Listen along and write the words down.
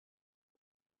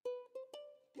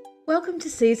Welcome to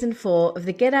Season 4 of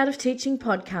the Get Out of Teaching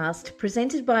podcast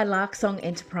presented by Larksong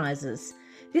Enterprises.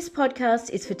 This podcast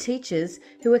is for teachers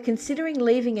who are considering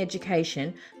leaving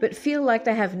education but feel like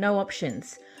they have no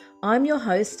options. I'm your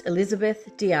host, Elizabeth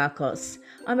Diakos.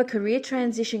 I'm a career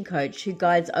transition coach who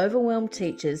guides overwhelmed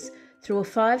teachers through a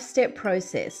 5-step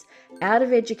process out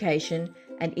of education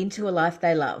and into a life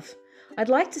they love. I'd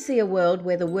like to see a world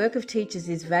where the work of teachers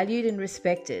is valued and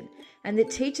respected, and that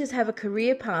teachers have a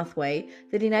career pathway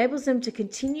that enables them to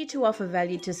continue to offer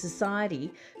value to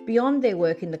society beyond their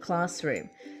work in the classroom.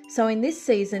 So in this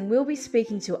season, we'll be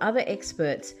speaking to other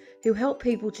experts who help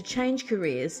people to change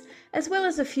careers, as well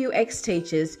as a few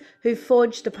ex-teachers who've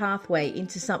forged a pathway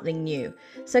into something new.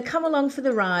 So come along for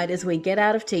the ride as we get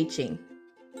out of teaching.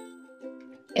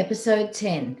 Episode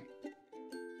 10.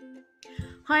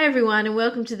 Hi everyone and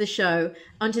welcome to the show.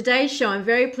 On today's show, I'm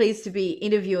very pleased to be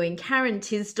interviewing Karen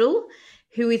Tisdell,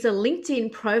 who is a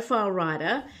LinkedIn profile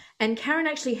writer, and Karen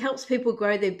actually helps people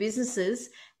grow their businesses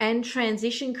and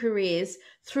transition careers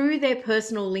through their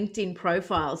personal LinkedIn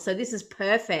profiles. So this is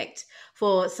perfect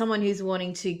for someone who's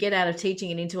wanting to get out of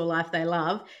teaching and into a life they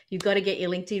love. You've got to get your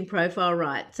LinkedIn profile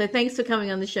right. So thanks for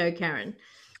coming on the show, Karen.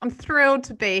 I'm thrilled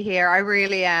to be here. I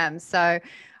really am. So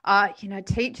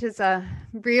teachers are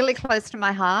really close to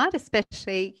my heart,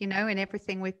 especially, in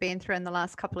everything we've been through in the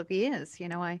last couple of years.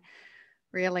 I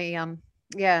really,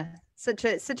 such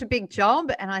a big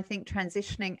job. And I think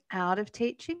transitioning out of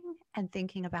teaching and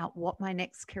thinking about what my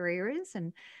next career is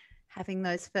and having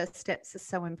those first steps is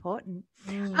so important.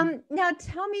 Now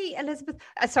tell me, Elizabeth,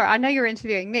 sorry, I know you're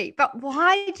interviewing me, but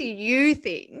why do you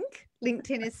think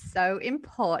LinkedIn is so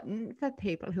important for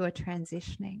people who are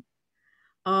transitioning?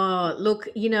 Oh, look,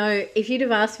 if you'd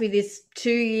have asked me this 2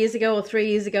 years ago or 3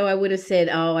 years ago, I would have said,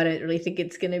 I don't really think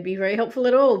it's going to be very helpful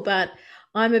at all. But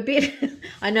I'm a bit,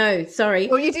 I know, sorry.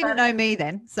 Well, you didn't know me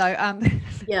then. So,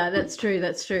 yeah, that's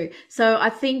true. So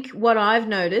I think what I've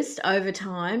noticed over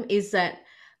time is that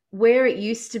where it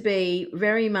used to be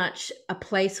very much a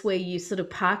place where you sort of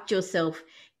parked yourself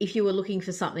if you were looking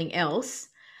for something else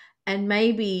and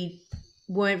maybe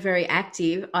weren't very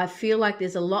active, I feel like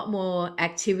there's a lot more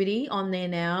activity on there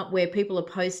now where people are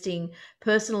posting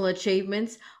personal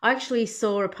achievements. I actually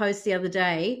saw a post the other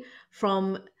day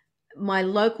from my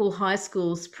local high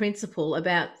school's principal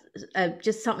about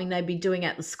just something they'd be doing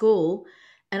at the school.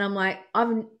 And I'm like,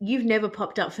 you've never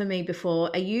popped up for me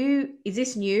before. Is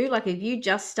this new? Like, have you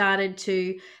just started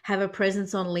to have a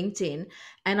presence on LinkedIn?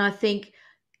 And I think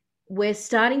we're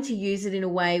starting to use it in a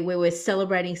way where we're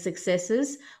celebrating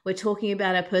successes. We're talking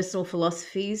about our personal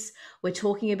philosophies. We're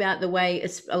talking about the way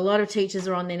a lot of teachers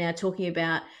are on there now talking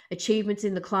about achievements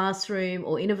in the classroom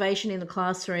or innovation in the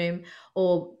classroom,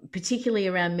 or particularly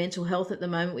around mental health at the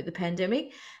moment with the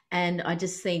pandemic. And I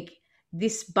just think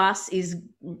this bus is,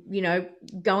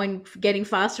 getting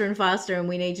faster and faster, and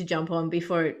we need to jump on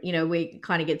before it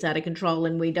kind of gets out of control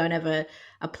and we don't have a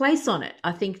place on it.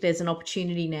 I think there's an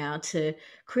opportunity now to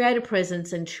create a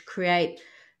presence and to create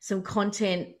some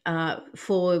content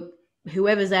for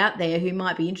whoever's out there who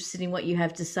might be interested in what you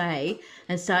have to say,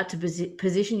 and start to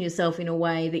position yourself in a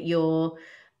way that you're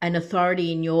an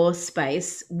authority in your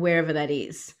space, wherever that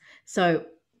is. So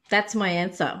that's my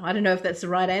answer. I don't know if that's the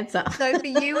right answer. So for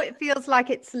you, it feels like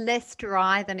it's less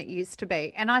dry than it used to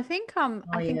be. And I think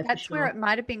that's where it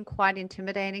might have been quite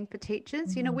intimidating for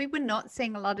teachers. We were not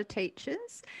seeing a lot of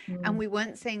teachers and we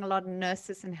weren't seeing a lot of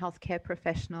nurses and healthcare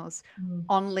professionals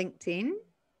on LinkedIn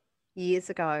years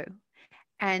ago.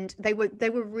 And they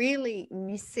were really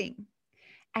missing.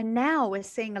 And now we're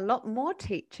seeing a lot more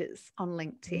teachers on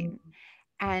LinkedIn.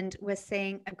 And we're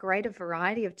seeing a greater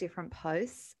variety of different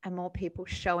posts and more people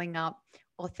showing up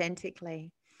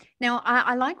authentically. Now,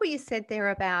 I like what you said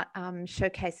there about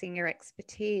showcasing your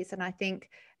expertise. And I think,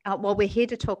 we're here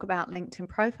to talk about LinkedIn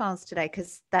profiles today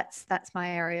because that's my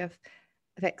area of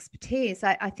expertise.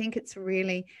 I think it's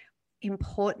really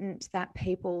important that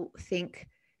people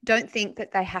don't think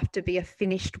that they have to be a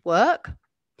finished work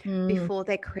before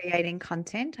they're creating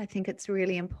content. I think it's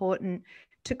really important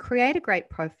to create a great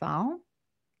profile,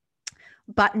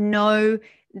 but know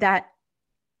that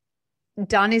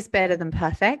done is better than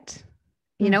perfect.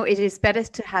 It is better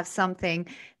to have something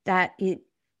that it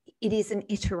is an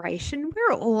iteration.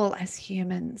 We're all, as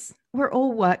humans, we're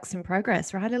all works in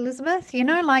progress, right, Elizabeth? You're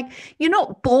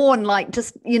not born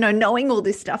just, knowing all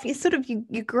this stuff. You sort of,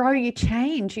 you grow, you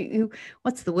change, you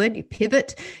what's the word? You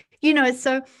pivot,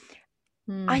 so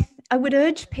I would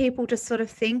urge people to sort of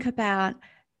think about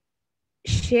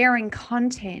sharing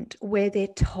content where they're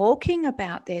talking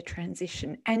about their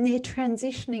transition and they're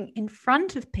transitioning in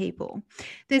front of people.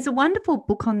 There's a wonderful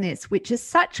book on this, which is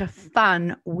such a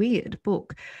fun, weird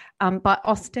book by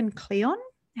Austin Kleon.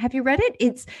 Have you read it?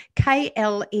 It's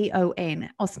Kleon,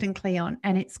 Austin Kleon,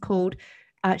 and it's called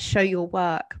Show Your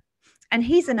Work. And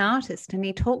he's an artist, and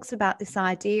he talks about this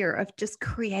idea of just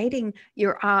creating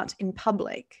your art in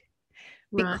public.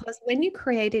 Right. Because when you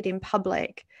create it in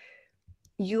public,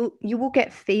 you will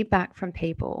get feedback from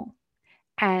people,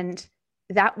 and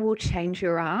that will change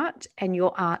your art, and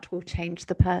your art will change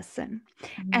the person.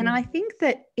 And I think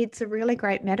that it's a really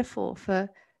great metaphor for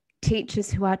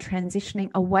teachers who are transitioning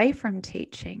away from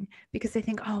teaching, because they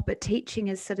think, oh, but teaching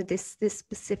is sort of this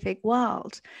specific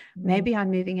world. Maybe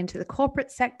I'm moving into the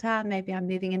corporate sector. Maybe I'm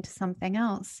moving into something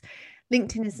else.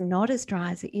 LinkedIn is not as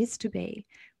dry as it used to be.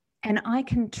 And I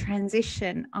can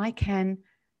transition. I can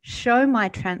show my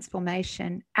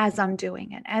transformation as I'm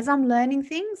doing it. As I'm learning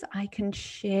things, I can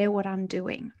share what I'm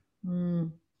doing.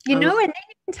 You know, and then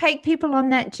you can take people on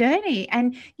that journey,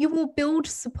 and you will build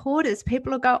supporters.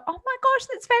 People will go, oh my gosh,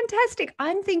 that's fantastic.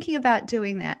 I'm thinking about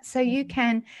doing that. So you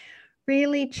can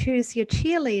really choose your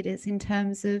cheerleaders in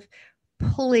terms of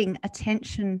pulling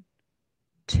attention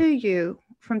to you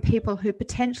from people who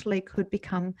potentially could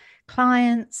become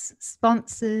clients,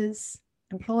 sponsors,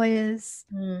 employers.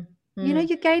 You know,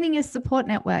 you're gaining a support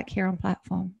network here on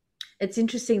platform. It's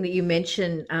interesting that you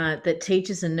mention that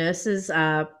teachers and nurses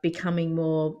are becoming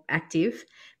more active,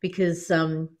 because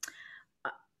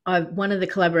one of the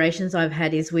collaborations I've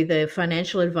had is with a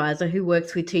financial advisor who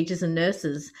works with teachers and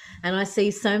nurses. And I see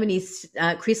so many,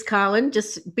 Chris Carlin,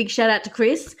 just big shout out to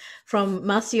Chris from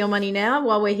Master Your Money Now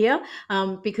while we're here,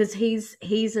 because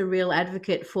he's a real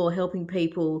advocate for helping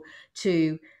people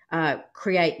to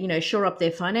create, you know, shore up their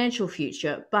financial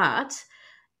future. But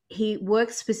he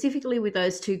works specifically with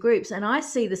those two groups, and I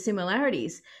see the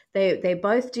similarities. They're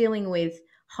both dealing with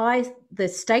the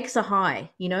stakes are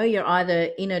high. You know, you're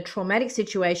either in a traumatic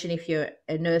situation. If you're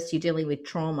a nurse, you're dealing with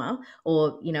trauma,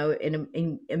 or, you know,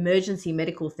 an emergency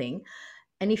medical thing.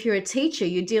 And if you're a teacher,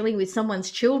 you're dealing with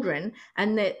someone's children,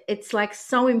 and that it's like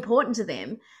so important to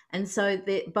them. And so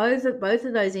both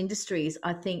of those industries,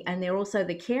 I think, and they're also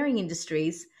the caring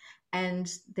industries, and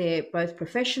they're both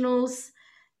professionals.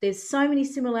 There's so many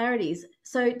similarities.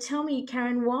 So tell me,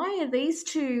 Karen, why are these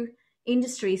two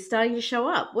industries starting to show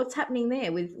up? What's happening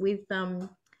there with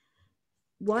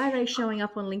why are they showing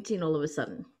up on LinkedIn all of a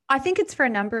sudden? I think it's for a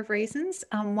number of reasons.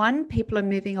 One, people are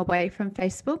moving away from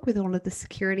Facebook with all of the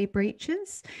security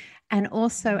breaches. And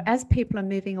also, as people are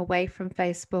moving away from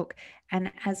Facebook,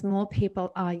 and as more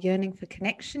people are yearning for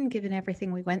connection, given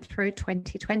everything we went through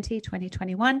 2020,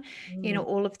 2021, you know,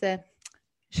 all of the,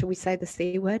 should we say the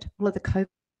C word, all of the COVID.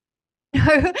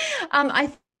 I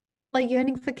think they're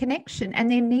yearning for connection,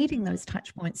 and they're needing those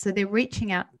touch points. So they're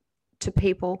reaching out to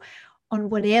people on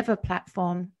whatever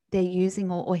platform they're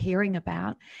using or hearing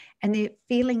about, and they're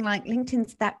feeling like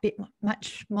LinkedIn's that bit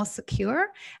much more secure.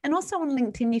 And also on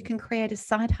LinkedIn, you can create a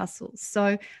side hustle.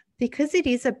 So because it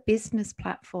is a business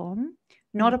platform,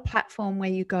 not a platform where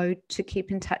you go to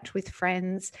keep in touch with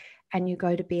friends and you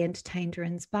go to be entertained or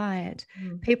inspired,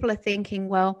 people are thinking,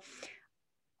 well,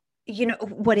 you know,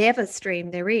 whatever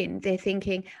stream they're in, they're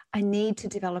thinking, I need to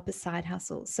develop a side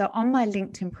hustle. So on my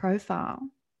LinkedIn profile,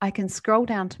 I can scroll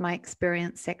down to my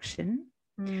experience section.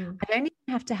 I don't even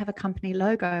have to have a company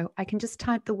logo. I can just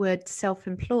type the word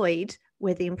self-employed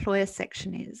where the employer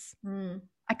section is.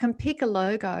 I can pick a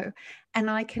logo, and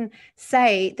I can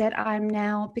say that I'm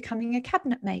now becoming a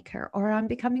cabinet maker, or I'm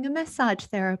becoming a massage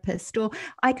therapist, or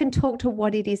I can talk to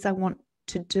what it is I want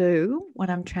to do,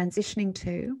 what I'm transitioning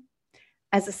to,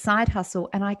 as a side hustle,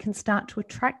 and I can start to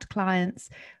attract clients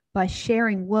by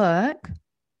sharing work,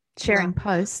 sharing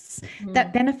posts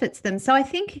that benefits them. So I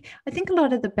think a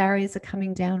lot of the barriers are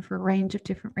coming down for a range of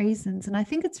different reasons. And I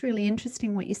think it's really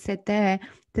interesting what you said there,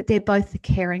 that they're both the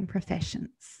caring professions.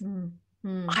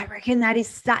 I reckon that is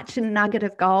such a nugget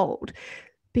of gold,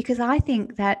 because I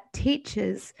think that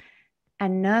teachers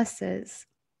and nurses,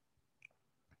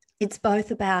 it's both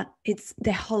about,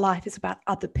 their whole life is about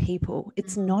other people.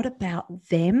 It's not about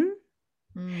them.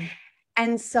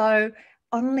 And so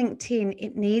on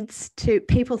LinkedIn,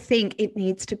 people think it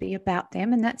needs to be about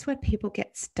them. And that's where people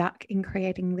get stuck in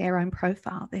creating their own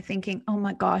profile. They're thinking, oh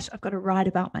my gosh, I've got to write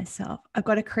about myself. I've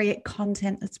got to create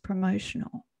content that's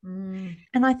promotional.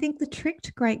 And I think the trick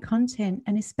to great content,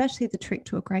 and especially the trick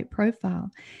to a great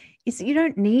profile, is that you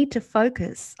don't need to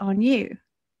focus on you.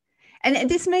 And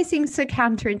this may seem so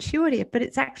counterintuitive, but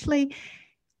it's actually,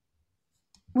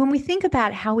 when we think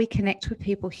about how we connect with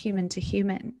people human to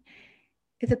human,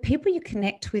 the people you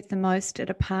connect with the most at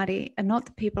a party are not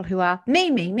the people who are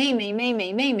me, me, me, me, me,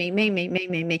 me, me, me, me, me, me,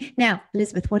 me, me. Now,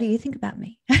 Elizabeth, what do you think about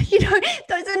me?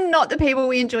 Those are not the people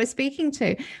we enjoy speaking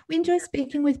to. We enjoy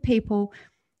speaking with people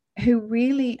who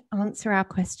really answer our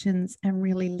questions and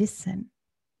really listen.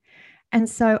 And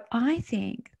so I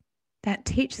think that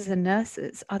teachers and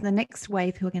nurses are the next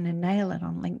wave who are going to nail it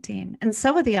on LinkedIn. And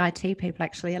so are the IT people,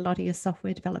 actually, a lot of your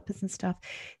software developers and stuff.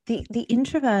 The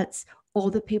introverts or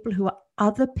the people who are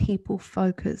other people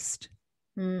focused,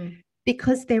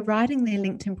 because they're writing their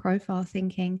LinkedIn profile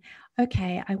thinking,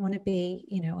 okay, I want to be,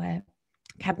 a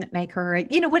cabinet maker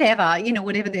or,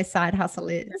 whatever their side hustle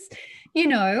is,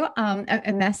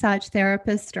 a massage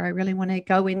therapist, or I really want to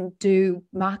go and do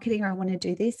marketing, or I want to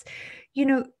do this.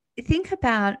 Think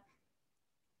about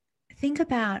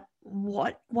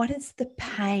what is the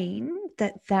pain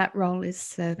that role is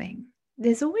serving.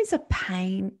 There's always a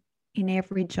pain in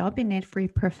every job, in every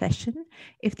profession.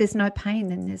 If there's no pain,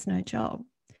 then there's no job.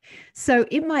 So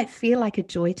it might feel like a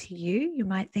joy to you. You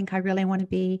might think, I really want to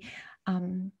be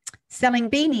selling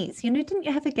beanies. Didn't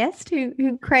you have a guest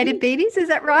who created beanies? Is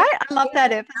that right? I love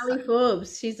that episode. Sally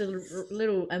Forbes. She's a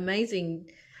little amazing,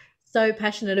 so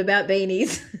passionate about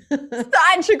beanies.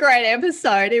 Such a great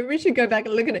episode. We should go back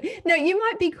and look at it. No, you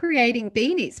might be creating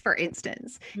beanies, for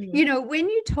instance. When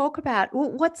you talk about,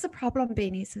 what's the problem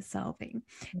beanies are solving?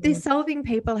 They're solving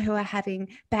people who are having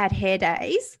bad hair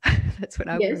days. That's what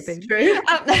I would have been. True.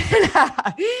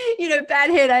 Bad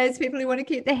hair days, people who want to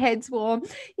keep their heads warm.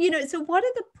 So what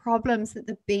are the problems that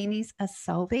the beanies are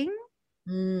solving?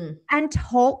 And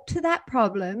talk to that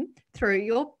problem through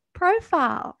your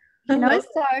profile. So you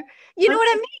know what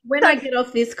I mean? When I get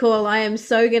off this call, I am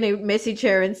so going to message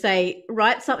her and say,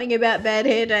 write something about bad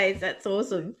hair days. That's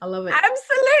awesome. I love it.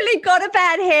 Absolutely. Got a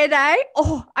bad hair day?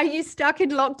 Oh, are you stuck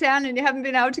in lockdown and you haven't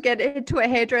been able to get to a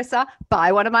hairdresser?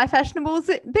 Buy one of my fashionable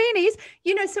beanies.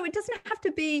 So it doesn't have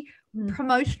to be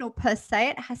promotional per se.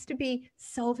 It has to be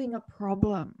solving a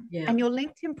problem. Yeah. And your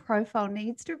LinkedIn profile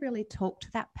needs to really talk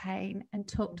to that pain and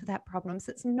talk to that problem.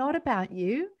 So it's not about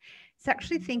you. It's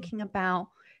actually thinking about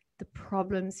the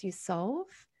problems you solve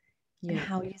and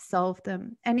how you solve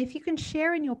them. And if you can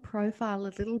share in your profile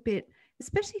a little bit,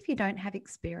 especially if you don't have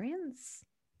experience,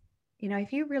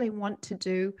 if you really want to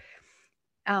do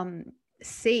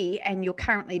C and you're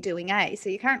currently doing A, so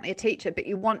you're currently a teacher, but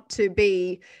you want to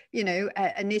be,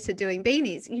 a knitter doing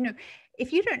beanies,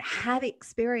 if you don't have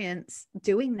experience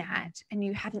doing that and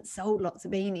you haven't sold lots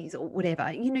of beanies or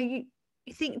whatever, you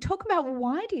think, talk about,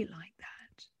 why do you like that?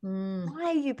 Why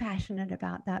are you passionate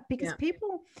about that? Because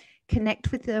people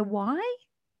connect with the why.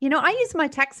 I use my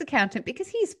tax accountant because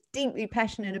he's deeply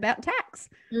passionate about tax.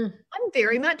 I'm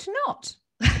very much not.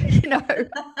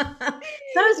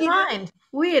 So is mine.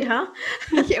 Weird, huh?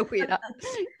 Yeah, weird.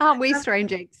 Aren't we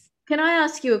strange eggs? Can I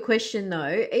ask you a question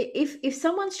though? If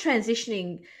someone's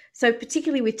transitioning, so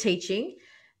particularly with teaching,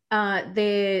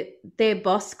 their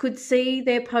boss could see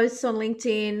their posts on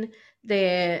LinkedIn.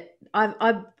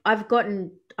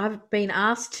 I've been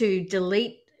asked to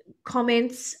delete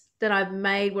comments that I've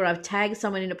made where I've tagged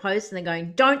someone in a post and they're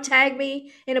going, don't tag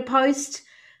me in a post.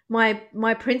 My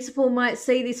principal might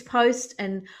see this post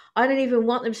and I don't even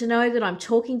want them to know that I'm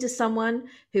talking to someone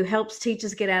who helps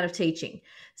teachers get out of teaching.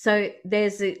 So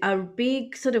there's a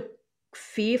big sort of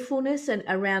fearfulness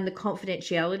around the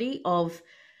confidentiality of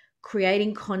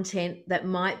creating content that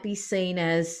might be seen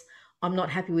as, I'm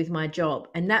not happy with my job.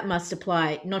 And that must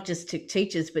apply not just to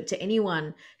teachers, but to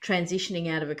anyone transitioning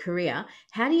out of a career.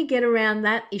 How do you get around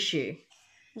that issue?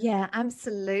 Yeah,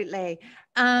 absolutely.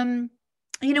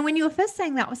 When you were first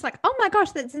saying that, I was like, oh my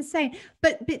gosh, that's insane.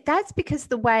 But that's because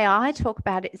the way I talk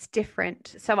about it is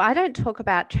different. So I don't talk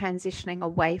about transitioning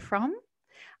away from,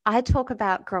 I talk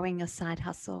about growing your side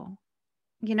hustle.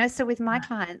 So with my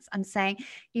clients, I'm saying,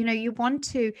 you want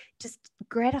to just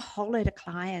get a whole load of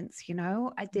clients,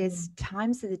 there's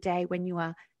times of the day when you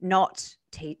are not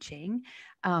teaching,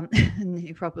 and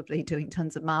you're probably doing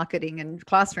tons of marketing and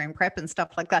classroom prep and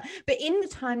stuff like that. But in the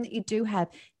time that you do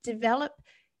have, develop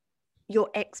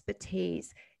your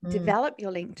expertise, develop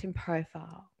your LinkedIn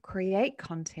profile, create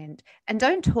content, and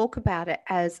don't talk about it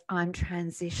as I'm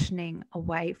transitioning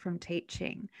away from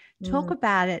teaching. Talk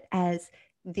about it as,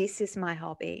 this is my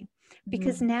hobby.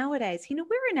 Because nowadays,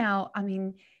 we're in our, I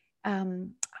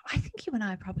think you and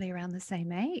I are probably around the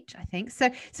same age, I think.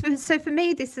 So for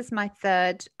me, this is my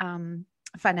third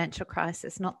financial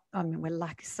crisis.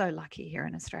 We're so lucky here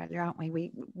in Australia, aren't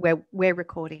we? We're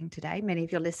recording today. Many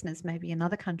of your listeners may be in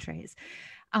other countries.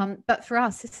 But for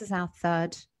us, this is our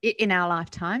third in our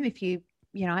lifetime.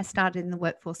 I started in the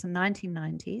workforce in the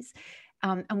 1990s,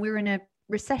 and we were in a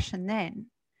recession then.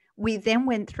 We then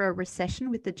went through a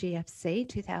recession with the GFC,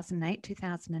 2008,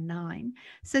 2009.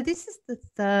 So this is the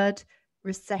third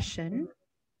recession,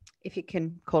 if you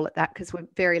can call it that, because we're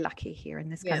very lucky here in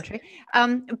this country.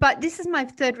 But this is my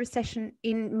third recession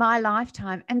in my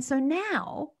lifetime. And so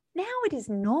now it is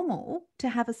normal to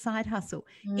have a side hustle.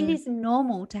 It is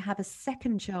normal to have a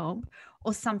second job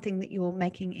or something that you're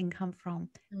making income from.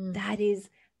 That is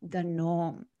the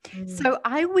norm. So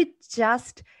I would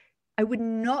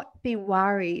not be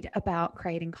worried about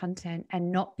creating content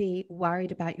and not be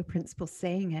worried about your principal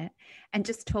seeing it and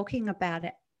just talking about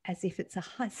it as if it's a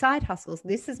side hustle.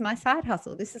 This is my side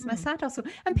hustle. This is my side hustle.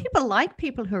 And people like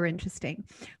people who are interesting,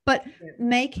 but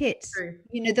make it,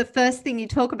 the first thing you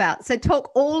talk about. So talk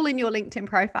all in your LinkedIn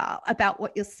profile about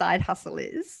what your side hustle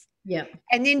is. Yeah.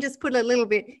 And then just put a little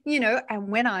bit, and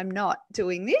when I'm not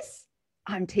doing this,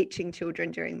 I'm teaching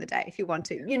children during the day if you want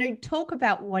to, talk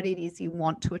about what it is you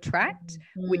want to attract,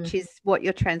 which is what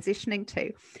you're transitioning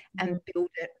to, and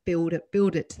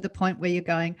build it to the point where you're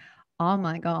going, oh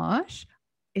my gosh,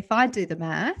 if I do the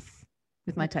math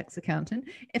with my tax accountant,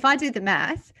 if I do the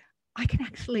math, I can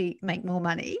actually make more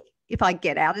money if I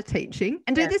get out of teaching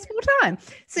and do this full time.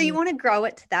 So you want to grow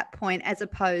it to that point as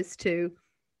opposed to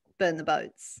burn the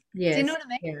boats. Yes. Do you know what I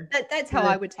mean? Yeah. That's how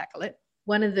I would tackle it.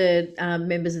 One of the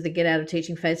members of the Get Out of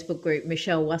Teaching Facebook group,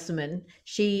 Michelle Wasserman,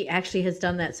 she actually has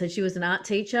done that. So she was an art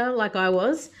teacher like I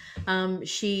was.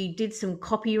 She did some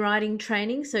copywriting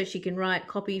training so she can write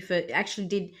copy she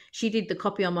did the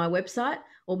copy on my website,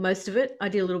 or most of it. I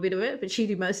did a little bit of it, but she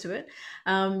did most of it.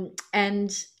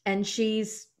 And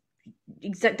she's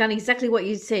done exactly what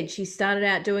you said. She started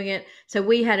out doing it. So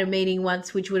we had a meeting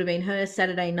once, which would have been her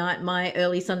Saturday night, my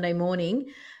early Sunday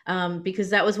morning, because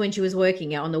that was when she was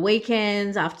working out on the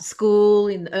weekends, after school,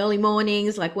 in the early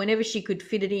mornings, like whenever she could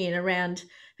fit it in around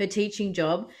her teaching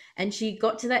job. And she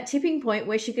got to that tipping point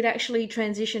where she could actually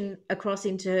transition across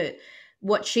into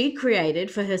what she'd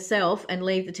created for herself and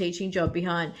leave the teaching job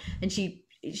behind. And she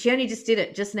only just did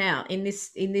it just now in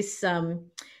this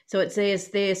so it's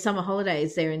their summer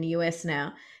holidays there in the US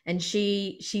now. And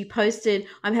she posted,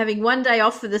 I'm having one day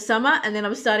off for the summer and then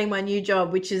I'm starting my new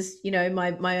job, which is,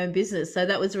 my own business. So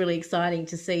that was really exciting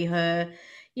to see her,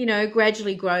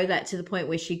 gradually grow that to the point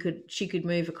where she could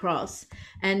move across.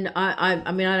 And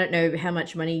I mean, I don't know how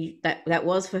much money that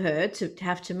was for her to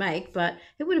have to make, but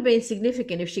it would have been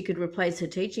significant if she could replace her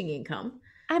teaching income.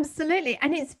 Absolutely.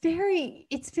 And it's very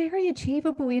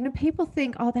achievable. People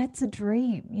think, oh, that's a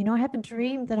dream. I have a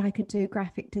dream that I could do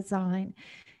graphic design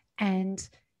and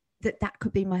that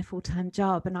could be my full-time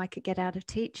job and I could get out of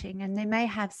teaching. And they may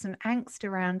have some angst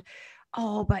around,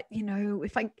 oh, but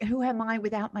who am I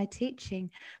without my teaching?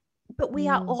 But we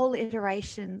are all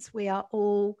iterations. We are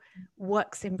all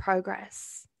works in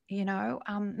progress.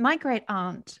 My great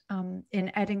aunt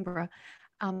in Edinburgh,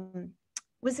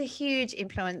 was a huge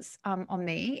influence on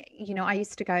me. I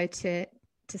used to go to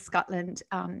Scotland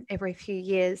every few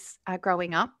years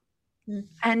growing up.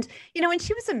 And, and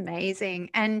she was amazing.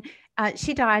 And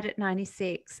she died at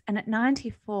 96. And at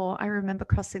 94, I remember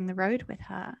crossing the road with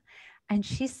her. And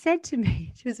she said to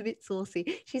me, she was a bit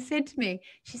saucy. She said,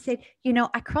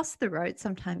 I cross the road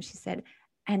sometimes, she said,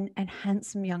 and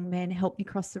handsome young men help me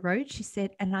cross the road. She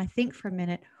said, and I think for a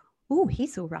minute, oh,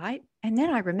 he's all right. And then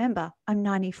I remember I'm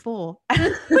 94.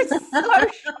 I was so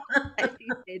shocked that she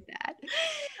said that.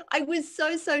 I was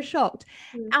so shocked.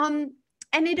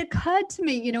 And it occurred to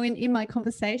me, in my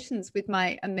conversations with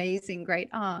my amazing great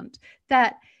aunt,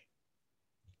 that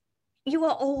you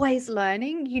are always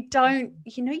learning. You don't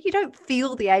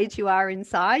feel the age you are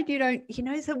inside.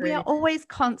 So we are always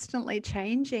constantly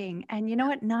changing. And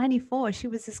at 94, she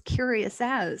was as curious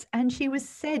as, and she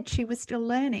said she was still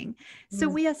learning. So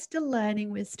we are still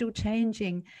learning. We're still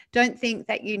changing. Don't think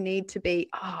that you need to be,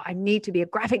 I need to be a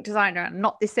graphic designer and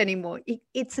not this anymore.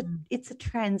 It's a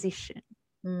transition.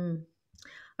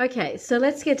 Okay, so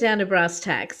let's get down to brass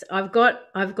tacks.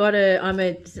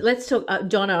 let's talk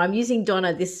Donna. I'm using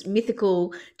Donna, this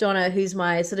mythical Donna, who's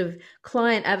my sort of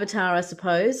client avatar, I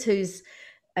suppose, she's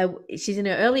in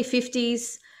her early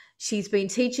 50s. She's been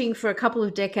teaching for a couple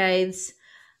of decades.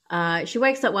 She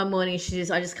wakes up one morning and she says,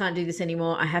 I just can't do this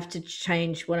anymore. I have to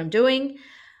change what I'm doing.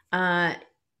 I'm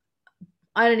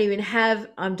Donna. I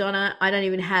don't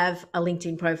even have a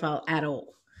LinkedIn profile at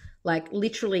all, like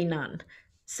literally none.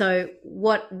 So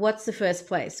what's the first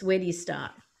place? Where do you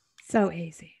start? So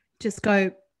easy. Just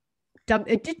go,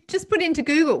 just put into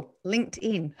Google,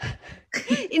 LinkedIn,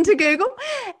 into Google,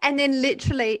 and then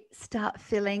literally start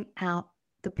filling out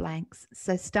the blanks.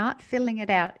 So start filling it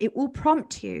out. It will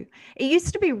prompt you. It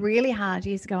used to be really hard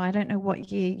years ago. I don't know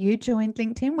what year you joined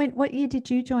LinkedIn. What year did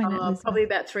you join it, Elizabeth? Probably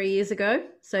about 3 years ago.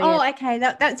 So oh, okay.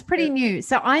 That's pretty new.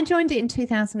 So I joined it in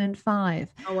 2005.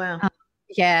 Oh, wow.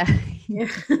 Yeah.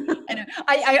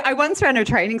 I once ran a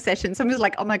training session. Someone was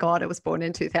like, oh my God, I was born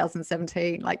in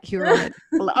 2017. Like you're on it.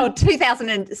 Oh,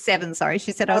 2007. Sorry.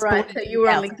 She said I was born. So you were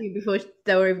on LinkedIn before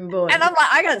they were even born. And I'm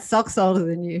like, I got socks older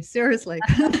than you. Seriously.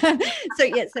 So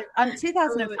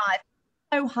 2005.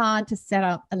 So hard to set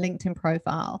up a LinkedIn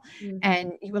profile.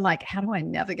 And you were like, how do I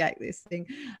navigate this thing?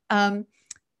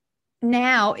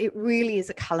 Now it really is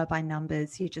a color by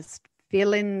numbers. You just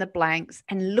fill in the blanks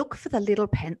and look for the little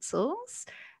pencils.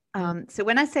 So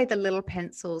when I say the little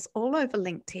pencils, all over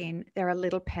LinkedIn, there are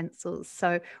little pencils.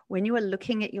 So when you are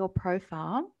looking at your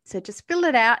profile, so just fill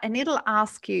it out and it'll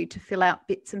ask you to fill out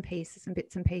bits and pieces and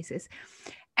bits and pieces.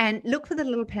 And look for the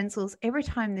little pencils. Every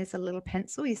time there's a little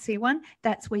pencil, you see one,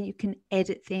 that's where you can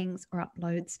edit things or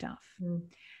upload stuff.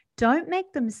 Don't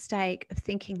make the mistake of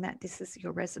thinking that this is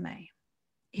your resume.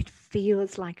 It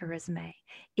feels like a resume.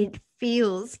 It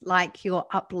feels like you're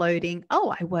uploading,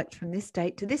 oh, I worked from this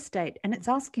date to this date, and it's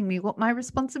asking me what my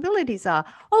responsibilities are.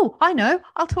 Oh, I know.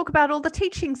 I'll talk about all the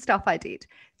teaching stuff I did.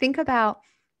 Think about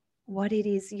what it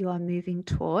is you are moving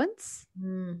towards,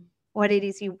 what it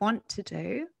is you want to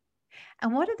do,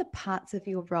 and what are the parts of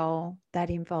your role that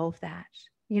involve that.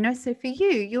 You know, so for you,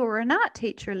 you're an art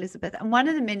teacher, Elizabeth, and one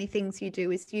of the many things you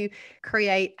do is you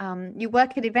create, you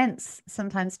work at events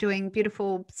sometimes doing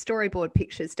beautiful storyboard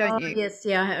pictures, don't you? Yes,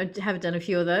 yeah, I have done a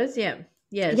few of those, yeah.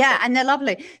 Yeah, and they're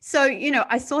lovely. So, you know,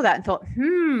 I saw that and thought,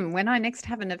 when I next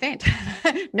have an event,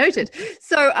 noted.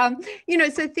 So, you know,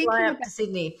 so thinking fly up to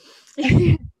Sydney.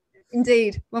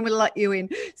 Indeed, when we let you in.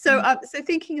 So, so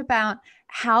thinking about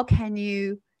how can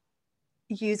you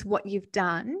use what you've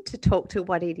done to talk to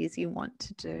what it is you want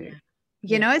to do.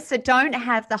 You know, so don't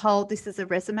have the whole, this is a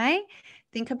resume.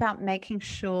 Think about making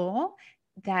sure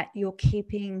that you're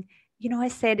keeping, you know, I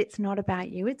said it's not about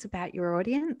you, it's about your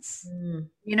audience.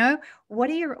 You know, what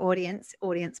are your audience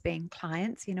being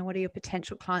clients? You know, what are your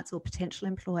potential clients or potential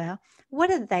employer?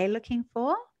 What are they looking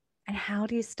for? And how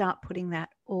do you start putting that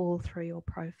all through your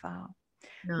profile?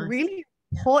 Nice. Really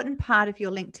important part of your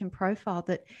LinkedIn profile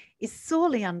that is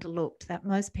sorely underlooked, that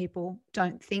most people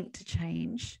don't think to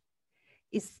change,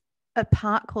 is a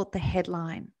part called the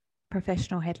headline,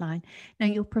 professional headline. Now,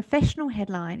 your professional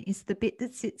headline is the bit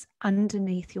that sits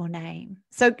underneath your name.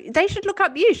 So they should look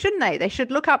up you, shouldn't they? They should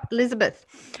look up Elizabeth.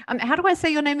 How do I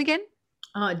say your name again?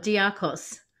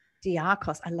 Diakos.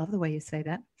 Diakos. I love the way you say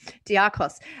that.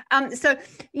 Diakos. So,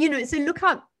 you know, so look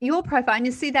up your profile and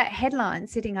you see that headline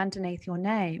sitting underneath your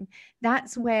name.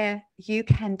 That's where you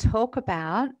can talk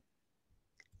about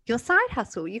your side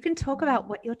hustle. You can talk about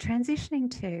what you're transitioning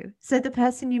to. So the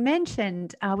person you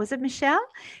mentioned, was it Michelle?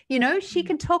 You know, she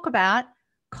can talk about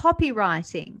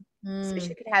copywriting. So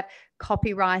she could have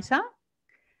copywriter,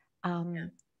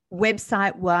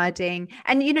 website wording,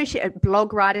 and you know, she a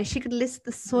blog writer. She could list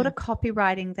the sort of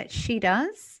copywriting that she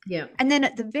does. And then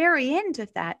at the very end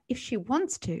of that, if she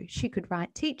wants to, she could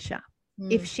write teacher.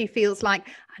 If she feels like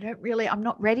I'm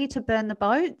not ready to burn the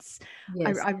boats.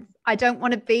 I don't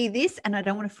want to be this and I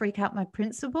don't want to freak out my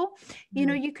principal. You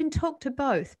know, you can talk to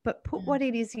both, but put what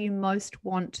it is you most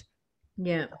want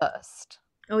first.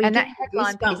 Oh, and that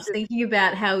headline piece, thinking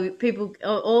about how people,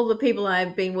 all the people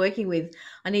I've been working with,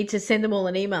 I need to send them all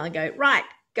an email and go, right,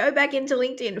 go back into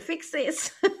LinkedIn, fix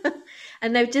this.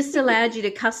 And they've just allowed you to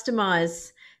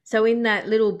customize. So in that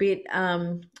little bit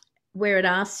where it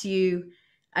asks you,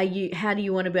 how do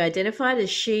you want to be identified as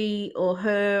she or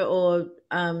her or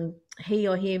he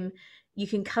or him, you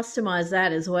can customize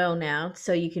that as well now.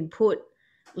 So you can put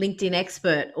LinkedIn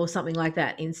expert or something like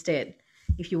that instead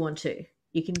if you want to.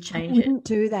 You can change it.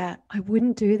 I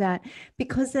wouldn't do that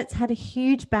because that's had a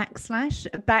huge backslash.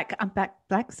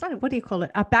 What do you call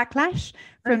it? A backlash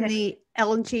from the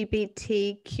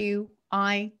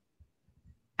LGBTQIA+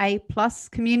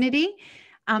 community,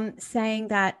 saying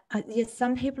that yes,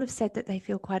 some people have said that they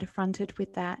feel quite affronted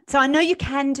with that. So I know you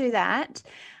can do that.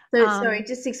 So sorry,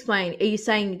 just explain. Are you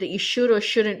saying that you should or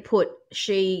shouldn't put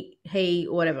she, he,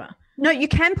 whatever? No, you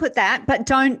can put that, but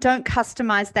don't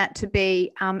customize that to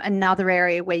be another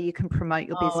area where you can promote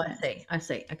your business. I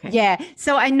see. Okay. Yeah.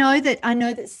 So I know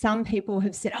that some people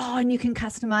have said, oh, and you can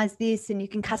customize this and you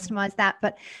can customize that,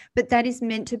 but that is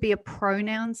meant to be a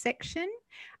pronoun section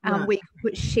where you can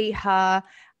put she, her,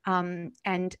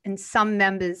 and some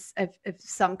members of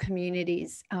some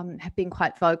communities have been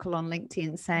quite vocal on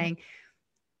LinkedIn saying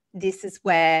this is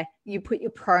where you put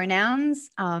your pronouns.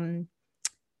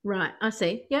 Right. I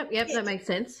see. Yep. That makes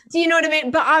sense. Do you know what I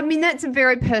mean? But I mean, that's a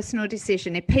very personal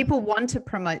decision. If people want to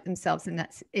promote themselves in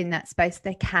that space,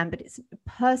 they can. But it's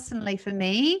personally for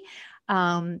me,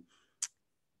 I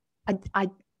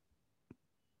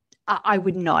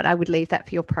would not. I would leave that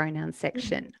for your pronoun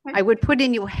section. Okay. I would put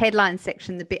in your headline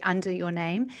section, the bit under your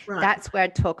name. Right. That's where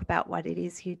I'd talk about what it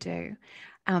is you do.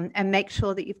 And make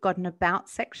sure that you've got an about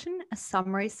section, a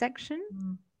summary section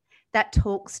that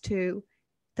talks to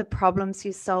the problems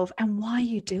you solve and why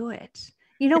you do it.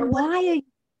 You know,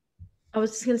 I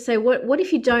was just going to say, what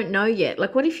if you don't know yet?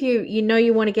 Like, what if you know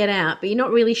you want to get out, but you're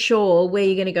not really sure where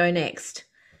you're going to go next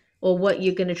or what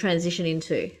you're going to transition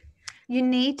into? You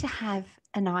need to have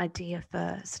an idea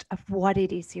first of what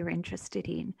it is you're interested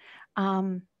in.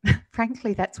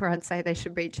 Frankly, that's where I'd say they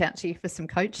should reach out to you for some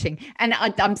coaching. And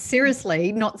I'm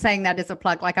seriously not saying that as a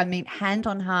plug. Like, I mean, hand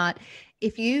on heart,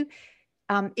 if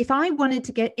I wanted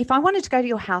to go to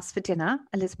your house for dinner,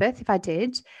 Elizabeth, if I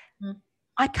did,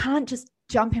 I can't just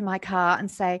jump in my car and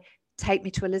say, take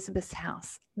me to Elizabeth's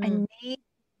house. I need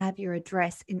to have your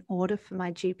address in order for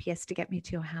my GPS to get me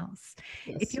to your house.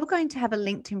 Yes. If you're going to have a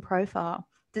LinkedIn profile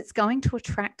that's going to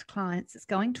attract clients, that's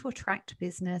going to attract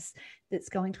business, that's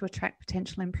going to attract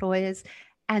potential employers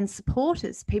and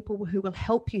supporters, people who will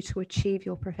help you to achieve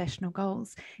your professional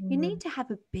goals, you need to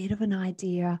have a bit of an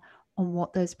idea on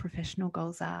what those professional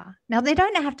goals are. Now, they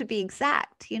don't have to be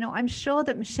exact. You know, I'm sure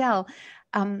that Michelle,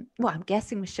 I'm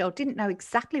guessing Michelle didn't know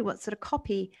exactly what sort of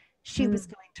copy she was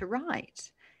going to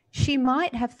write. She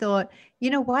might have thought, you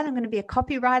know what, I'm going to be a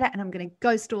copywriter and I'm going to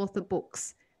ghost author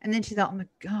books. And then she thought, oh my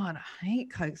God, I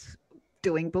hate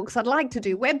doing books. I'd like to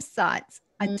do websites.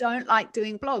 I don't like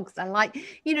doing blogs. I like,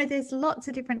 you know, there's lots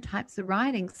of different types of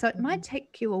writing. So it might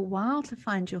take you a while to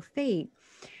find your feet,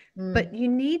 but you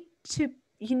need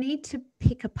to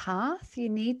pick a path. You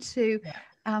need to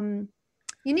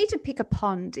pick a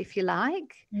pond, if you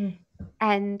like.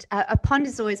 And a pond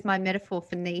is always my metaphor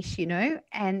for niche, you know,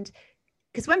 and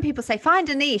because when people say find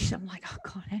a niche, I'm like, oh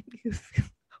God,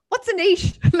 what's a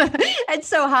niche? It's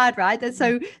so hard, right?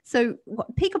 So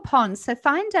pick a pond. So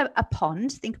find a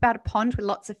pond. Think about a pond with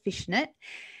lots of fish in it.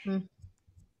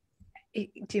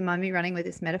 Do you mind me running with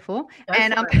this metaphor?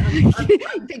 And I'm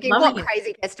thinking, what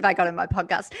crazy guest have I got on my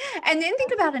podcast? And then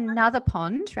think about another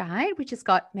pond, right, which has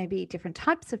got maybe different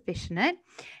types of fish in it.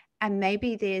 And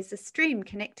maybe there's a stream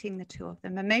connecting the two of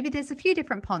them. And maybe there's a few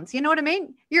different ponds. You know what I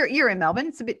mean? You're in Melbourne.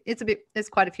 It's a bit, there's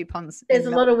quite a few ponds. There's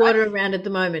a lot of water around at the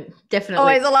moment. Definitely. Oh,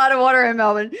 there's a lot of water in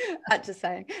Melbourne. I'm just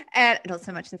saying. And not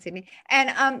so much in Sydney.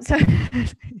 And so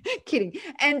kidding.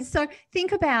 And so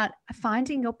think about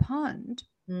finding your pond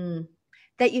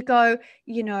that you go,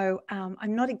 you know,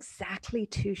 I'm not exactly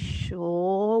too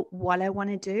sure what I want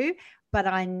to do, but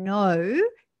I know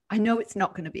it's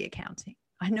not going to be accounting.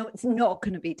 I know it's not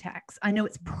going to be tax. I know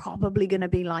it's probably going to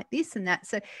be like this and that.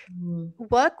 So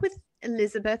work with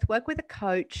Elizabeth, work with a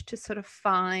coach to sort of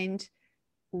find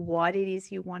what it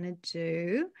is you want to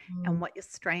do and what your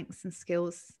strengths and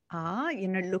skills are. You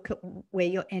know, look at where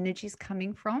your energy is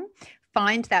coming from.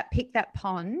 Find that, pick that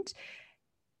pond,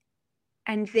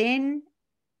 and then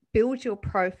build your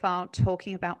profile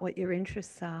talking about what your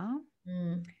interests are.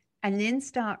 And then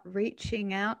start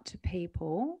reaching out to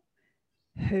people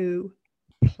who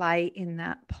play in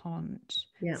that pond.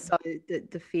 So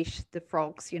the fish, the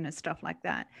frogs, you know, stuff like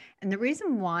that. And the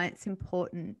reason why it's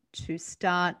important to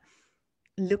start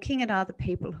looking at other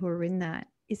people who are in that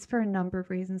is for a number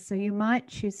of reasons. So you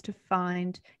might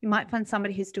find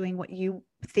somebody who's doing what you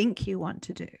think you want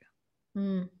to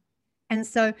do. And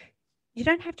so you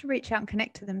don't have to reach out and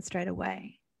connect to them straight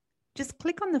away. Just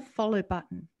click on the follow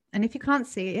button. And if you can't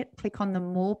see it, click on the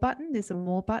more button. There's a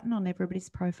more button on everybody's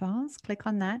profiles. Click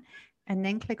on that. And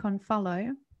then click on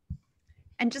follow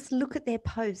and just look at their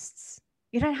posts.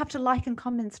 You don't have to like and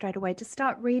comment straight away. Just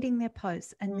start reading their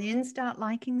posts and then start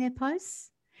liking their posts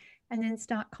and then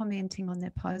start commenting on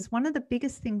their posts. One of the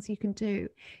biggest things you can do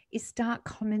is start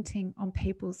commenting on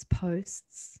people's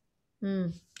posts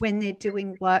when they're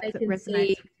doing work that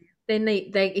resonates. Then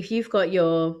if you've got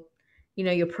your, you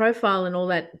know, your profile and all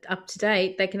that up to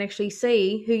date, they can actually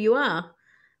see who you are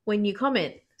when you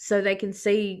comment. So they can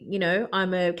see, you know,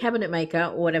 I'm a cabinet maker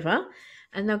or whatever,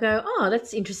 and they'll go, oh,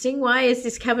 that's interesting. Why is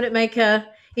this cabinet maker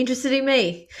interested in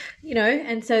me? You know,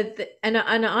 and so, and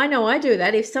I know I do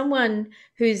that. If someone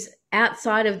who's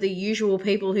outside of the usual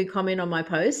people who comment on my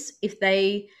posts, if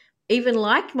they even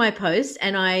like my post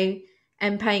and I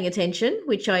am paying attention,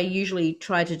 which I usually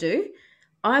try to do,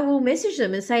 I will message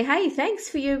them and say, hey, thanks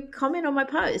for your comment on my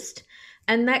post.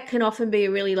 And that can often be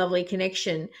a really lovely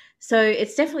connection. So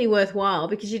it's definitely worthwhile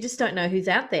because you just don't know who's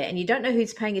out there and you don't know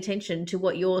who's paying attention to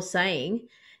what you're saying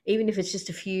even if it's just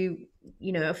a few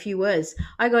words.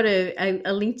 I got a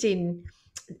LinkedIn.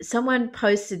 Someone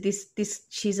posted this.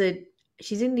 She's in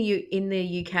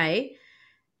the UK.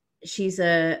 She's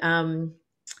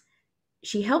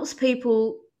she helps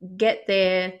people get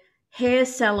their hair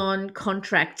salon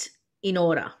contract in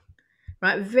order,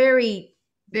 right? Very,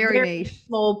 very niche,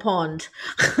 small pond,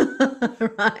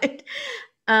 right?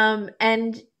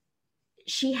 And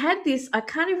she had this, I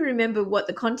can't even remember what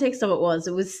the context of it was.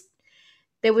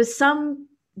 There was some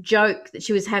joke that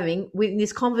she was having with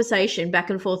this conversation back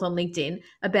and forth on LinkedIn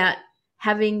about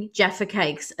having Jaffa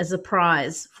cakes as a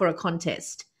prize for a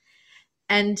contest.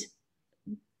 And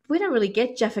we don't really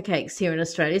get Jaffa cakes here in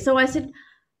Australia. So I said,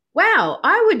 wow,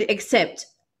 I would accept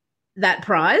that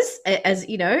prize, as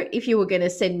if you were going to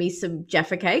send me some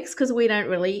Jaffa cakes, because we don't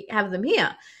really have them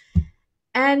here.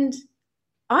 And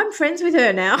I'm friends with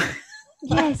her now.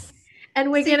 Yes.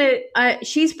 And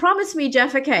she's promised me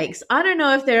Jaffa cakes. I don't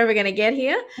know if they're ever going to get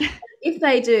here. If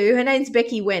they do, her name's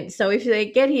Becky Wentz. So if they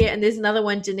get here, and there's another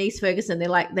one, Denise Ferguson,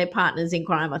 they're partners in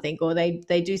crime, I think, or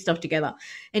they do stuff together.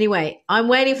 Anyway, I'm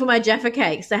waiting for my Jaffa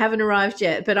cakes. They haven't arrived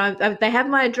yet, but they have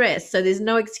my address, so there's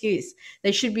no excuse.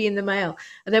 They should be in the mail.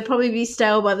 They'll probably be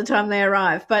stale by the time they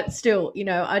arrive, but still,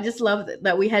 I just love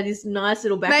that we had this nice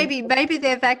little back. Maybe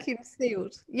they're vacuum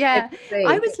sealed. Yeah,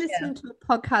 I was listening to a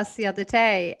podcast the other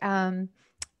day, and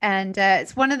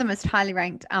it's one of the most highly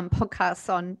ranked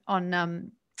podcasts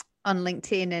on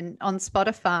LinkedIn and on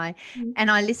Spotify. And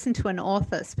I listened to an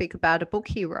author speak about a book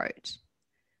he wrote.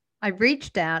 I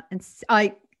reached out and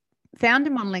I found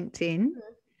him on LinkedIn.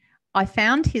 I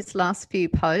found his last few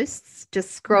posts, just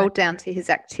scrolled down to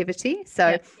his activity.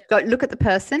 So go look at the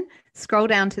person, scroll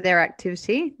down to their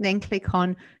activity, then click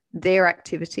on their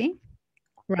activity.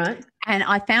 Right. And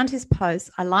I found his posts.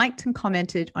 I liked and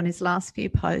commented on his last few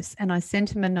posts, and I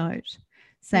sent him a note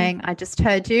saying, I just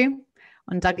heard you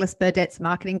on Douglas Burdett's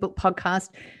Marketing Book Podcast.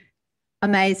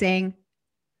 Amazing.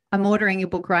 I'm ordering your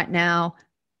book right now.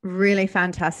 Really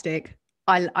fantastic.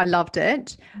 I loved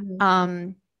it.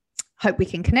 Hope we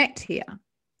can connect here,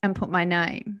 and put my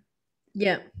name.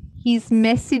 Yeah. He's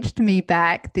messaged me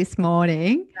back this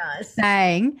morning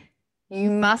saying, you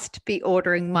must be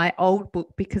ordering my old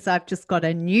book because I've just got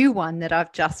a new one that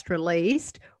I've just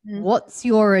released. What's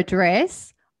your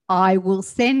address? I will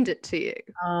send it to you.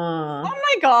 Oh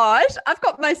my gosh. I've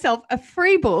got myself a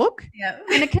free book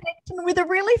and a connection with a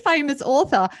really famous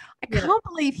author. I can't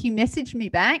believe he messaged me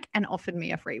back and offered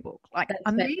me a free book. Like, that's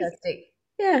amazing. Fantastic.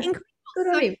 Yeah. Incredible. Good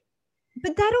on him.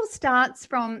 But that all starts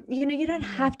from, you don't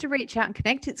have to reach out and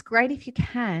connect. It's great if you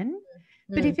can.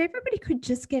 But if everybody could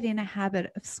just get in a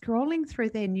habit of scrolling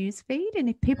through their newsfeed, and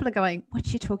if people are going, what's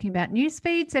she talking about?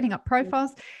 Newsfeed, setting up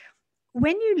profiles.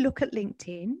 When you look at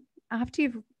LinkedIn, after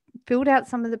you've filled out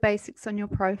some of the basics on your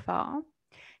profile,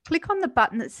 click on the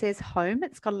button that says home.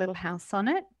 It's got a little house on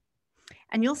it,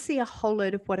 and you'll see a whole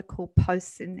load of what are called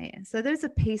posts in there. So those are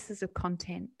pieces of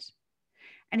content.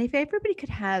 And if everybody could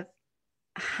have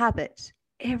a habit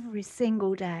every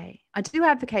single day, I do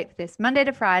advocate for this, Monday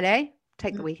to Friday,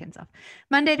 take the weekends off,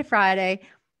 Monday to Friday,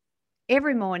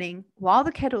 every morning while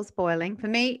the kettle's boiling. For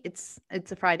me, it's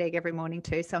a fried egg every morning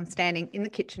too. So I'm standing in the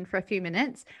kitchen for a few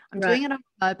minutes. I'm doing it on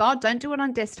mobile. Don't do it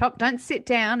on desktop. Don't sit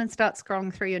down and start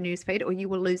scrolling through your newsfeed, or you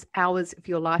will lose hours of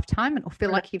your lifetime and it'll feel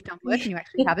like you've done work and you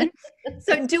actually haven't.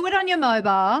 So do it on your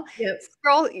mobile.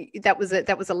 Scroll. That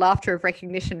was a laughter of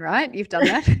recognition, right? You've done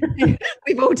that.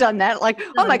 We've all done that. Like,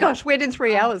 oh my gosh, where did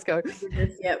 3 hours go?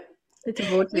 Yep. It's a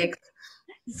vortex.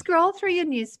 Scroll through your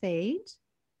newsfeed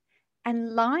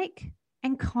and like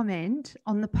and comment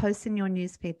on the posts in your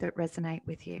newsfeed that resonate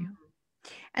with you.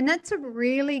 And that's a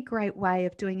really great way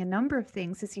of doing a number of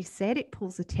things. As you said, it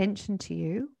pulls attention to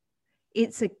you.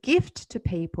 It's a gift to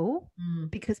people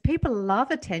because people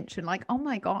love attention. Like, oh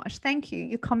my gosh, thank you.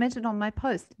 You commented on my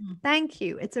post. Thank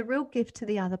you. It's a real gift to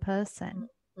the other person.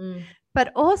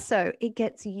 But also it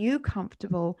gets you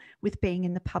comfortable with being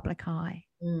in the public eye.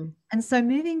 And so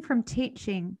moving from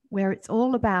teaching, where it's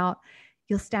all about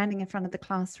you're standing in front of the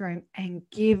classroom and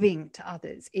giving to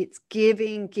others. It's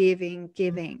giving, giving,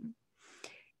 giving.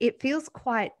 It feels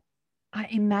quite, I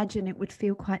imagine it would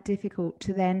feel quite difficult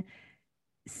to then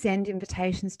send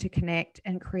invitations to connect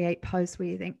and create posts where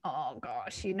you think, oh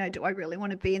gosh, do I really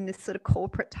want to be in this sort of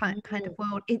corporate type kind of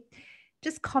world? It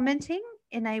just commenting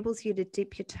enables you to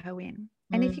dip your toe in.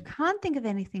 And if you can't think of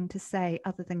anything to say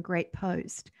other than great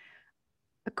post,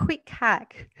 a quick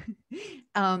hack,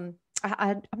 I'm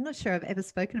not sure I've ever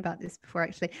spoken about this before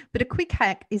actually, but a quick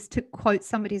hack is to quote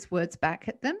somebody's words back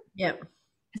at them. Yep.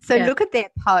 So look at their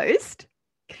post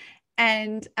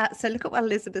and so look at what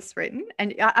Elizabeth's written.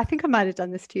 And I think I might have done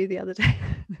this to you the other day.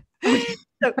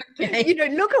 So, Okay.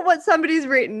 look at what somebody's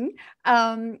written,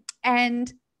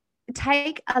 and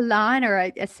take a line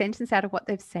or a sentence out of what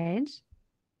they've said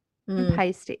and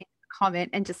paste it in a comment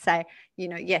and just say,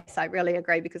 yes, I really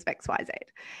agree because of X, Y, Z.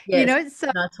 Yes. So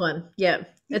Nice one. Yeah.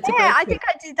 It's a yeah, great I tip. think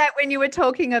I did that when you were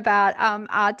talking about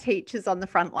our teachers on the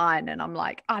front line, and I'm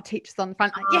like, our teachers on the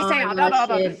front line. Yes, Oh, they are. yeah, Blah,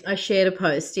 blah, blah. I shared a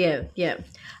post. Yeah, yeah.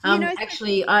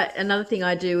 Actually, another thing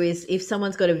I do is if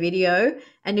someone's got a video,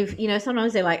 and if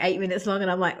sometimes they're like 8 minutes long, and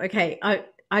I'm like, okay,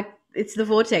 it's the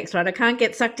vortex, right? I can't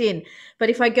get sucked in. But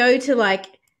if I go to like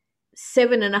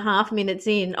 7.5 minutes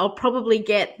in, I'll probably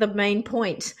get the main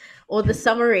point or the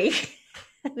summary.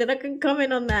 And then I can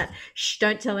comment on that. Shh,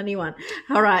 don't tell anyone.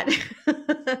 All right.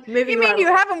 Moving You mean right you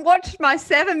along. haven't watched my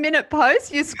 7-minute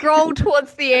post? You scroll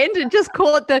towards the end and just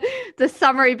caught the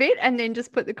summary bit and then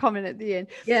just put the comment at the end.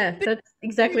 Yeah, But that's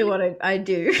exactly what I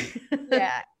do.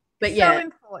 yeah, But so yeah,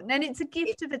 important. And it's a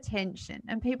gift of attention,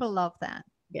 and people love that.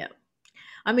 yeah.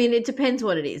 I mean, it depends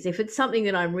what it is. If it's something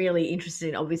that I'm really interested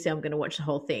in, obviously I'm going to watch the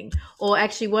whole thing. Or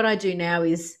actually, what I do now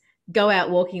is go out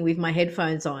walking with my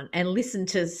headphones on and listen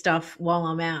to stuff while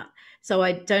I'm out, so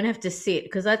I don't have to sit.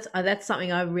 Because that's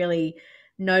something I'm really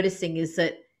noticing is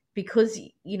that because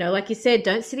like you said,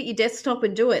 don't sit at your desktop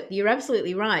and do it. You're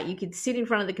absolutely right. You could sit in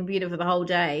front of the computer for the whole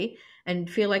day and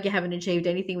feel like you haven't achieved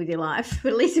anything with your life. But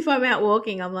at least if I'm out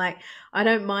walking, I'm like, I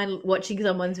don't mind watching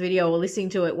someone's video or listening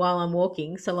to it while I'm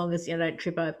walking, so long as don't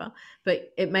trip over.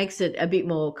 But it makes it a bit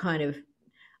more kind of,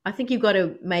 I think you've got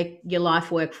to make your life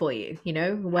work for you,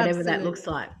 whatever that looks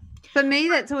like. For me,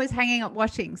 that's always hanging up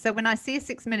washing. So when I see a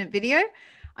 6-minute video,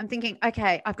 I'm thinking,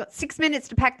 okay, I've got 6 minutes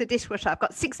to pack the dishwasher. I've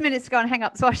got 6 minutes to go and hang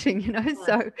up washing,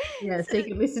 So yeah, so you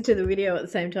can listen to the video at the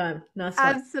same time. Nice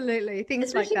one. Absolutely. Things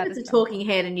Especially like that. if it's a talking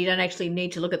head and you don't actually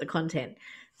need to look at the content.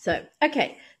 So,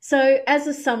 okay. So as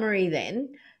a summary then,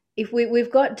 if we've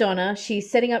got Donna,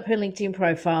 she's setting up her LinkedIn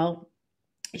profile.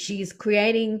 She's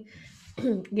creating,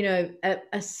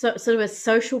 sort of a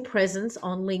social presence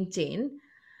on LinkedIn.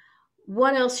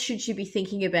 What else should she be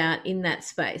thinking about in that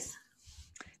space?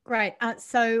 Great.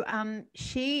 So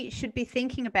she should be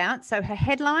thinking about, her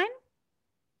headline,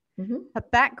 her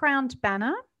background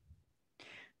banner.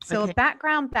 So a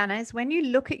background banner is when you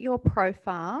look at your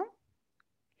profile,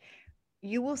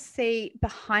 you will see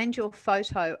behind your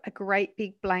photo a great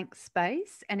big blank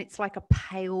space, and it's like a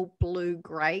pale blue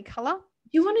gray color.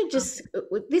 Do you want to just,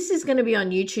 this is going to be on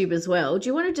YouTube as well. Do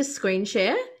you want to just screen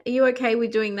share? Are you okay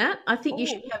with doing that? I think you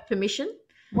should have permission.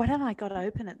 What have I got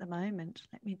open at the moment?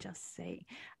 Let me just see.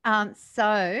 We'll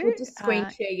just screen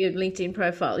share your LinkedIn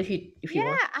profile if you want.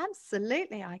 Yeah,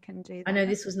 absolutely. I can do that. I know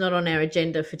this was not on our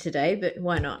agenda for today, but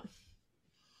why not?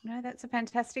 No, that's a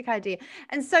fantastic idea.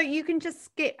 And so you can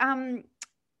just get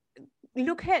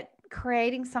look at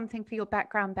creating something for your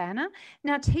background banner.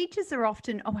 Now, teachers are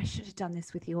often, I should have done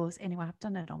this with yours. Anyway, I've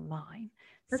done it on mine.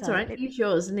 That's all right. Use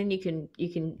yours, and then you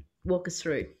can walk us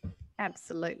through.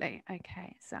 Absolutely.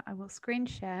 Okay, so I will screen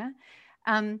share.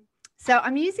 So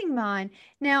I'm using mine.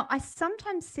 Now, I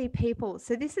sometimes see people,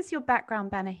 so this is your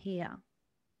background banner here.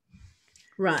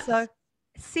 Right. So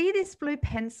see this blue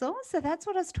pencil? So that's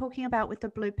what I was talking about with the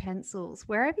blue pencils.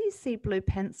 Wherever you see blue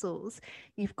pencils,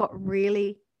 you've got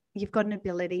an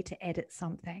ability to edit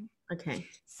something. Okay.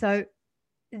 So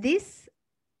this...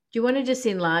 Do you want to just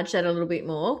enlarge that a little bit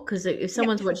more? Because if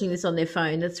someone's watching this on their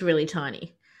phone, that's really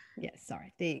tiny. Yes,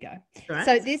 sorry. There you go. Right.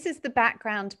 So this is the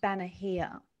background banner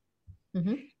here.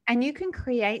 Mm-hmm. And you can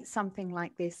create something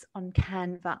like this on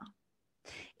Canva.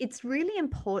 It's really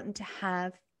important to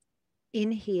have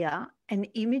in here an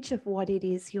image of what it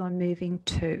is you're moving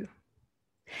to.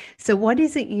 So what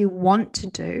is it you want to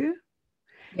do?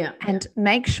 Yeah. And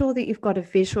make sure that you've got a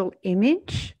visual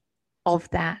image of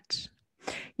that.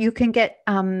 You can get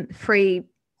free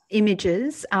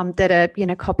images that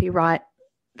are, copyright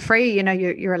free.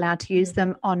 You're allowed to use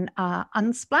them on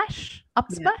Unsplash.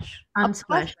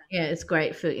 Unsplash. Yeah, it's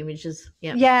great for images.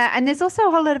 Yeah. Yeah, and there's also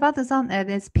a whole lot of others, aren't there?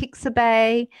 There's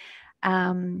Pixabay,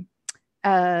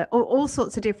 all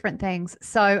sorts of different things.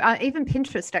 So even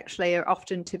Pinterest actually are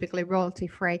often typically royalty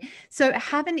free. So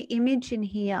have an image in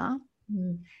here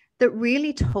that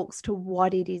really talks to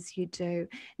what it is you do.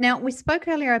 Now, we spoke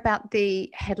earlier about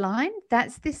the headline.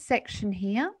 That's this section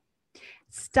here.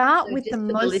 Start with the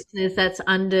most. Listeners, that's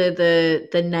under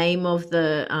the name of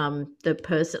the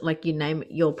person, like you name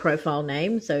your profile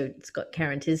name. So it's got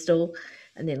Karen Tisdell,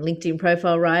 and then LinkedIn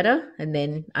profile writer, and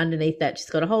then underneath that, she's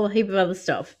got a whole heap of other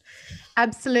stuff.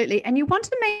 Absolutely, and you want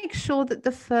to make sure that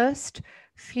the first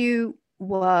few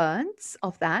words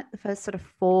of that, the first sort of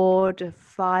 4 to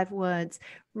 5 words,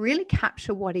 really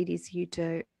capture what it is you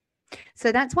do.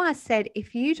 So that's why I said,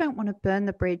 if you don't want to burn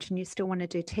the bridge and you still want to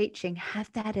do teaching,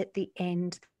 have that at the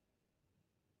end.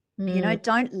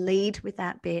 Don't lead with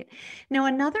that bit. Now,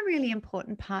 another really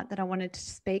important part that I wanted to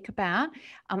speak about,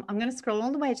 I'm going to scroll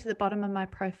all the way to the bottom of my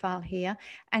profile here,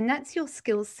 and that's your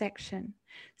skills section.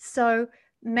 So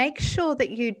make sure that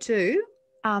you do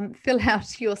fill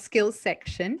out your skills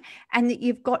section and that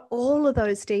you've got all of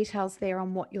those details there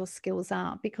on what your skills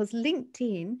are, because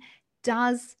LinkedIn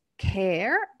does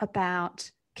care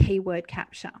about keyword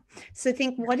capture. So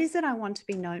think, what is it I want to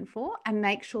be known for? And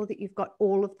make sure that you've got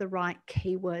all of the right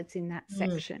keywords in that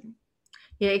section.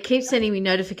 Yeah, it keeps sending me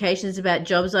notifications about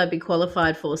jobs I'd be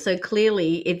qualified for. So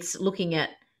clearly it's looking at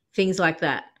things like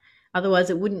that. Otherwise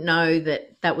it wouldn't know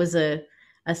that that was a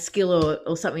skill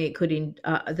or something it could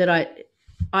that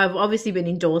I've obviously been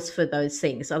endorsed for those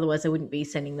things. Otherwise they wouldn't be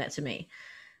sending that to me.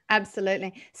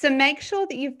 Absolutely. So make sure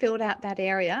that you've filled out that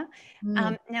area.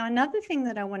 Now, another thing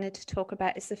that I wanted to talk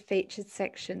about is the featured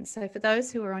section. So for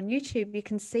those who are on YouTube, you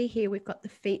can see here we've got the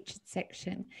featured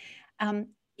section.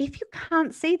 If you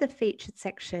can't see the featured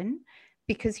section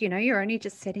because, you're only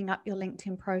just setting up your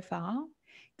LinkedIn profile,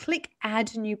 click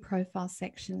Add New Profile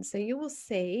Section. So you will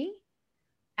see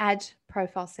Add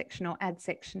Profile Section or Add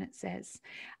Section, it says.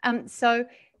 So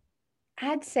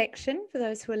Add Section for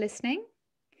those who are listening.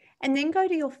 And then go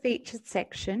to your featured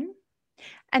section.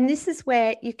 And this is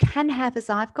where you can have, as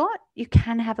I've got, you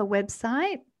can have a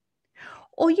website,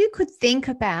 or you could think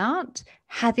about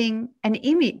having an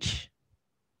image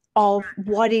of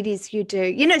what it is you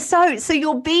do. So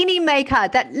your beanie maker,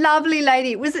 that lovely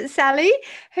lady, was it Sally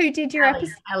who did your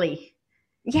episode? Sally.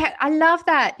 Yeah, I love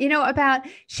that. About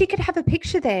she could have a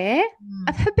picture there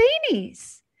of her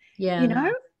beanies.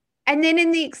 Yeah. And then in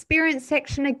the experience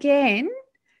section again,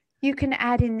 you can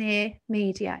add in there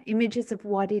media, images of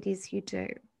what it is you do.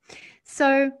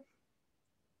 So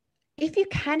if you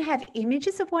can have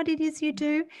images of what it is you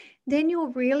do, then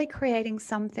you're really creating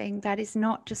something that is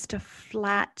not just a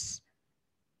flat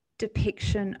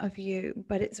depiction of you,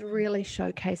 but it's really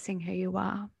showcasing who you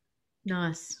are.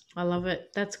 Nice. I love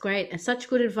it. That's great. And such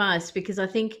good advice, because I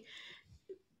think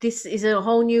this is a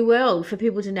whole new world for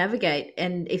people to navigate.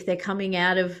 And if they're coming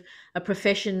out of a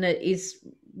profession that is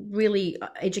really,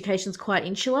 education's quite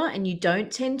insular, and you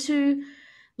don't tend to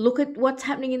look at what's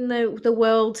happening in the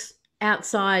world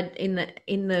outside in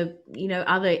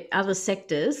the other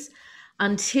sectors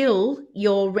until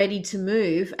you're ready to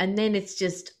move, and then it's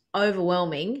just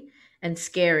overwhelming and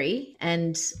scary,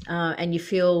 and you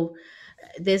feel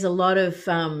there's a lot of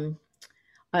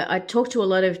I talk to a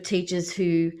lot of teachers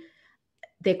who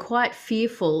they're quite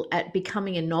fearful at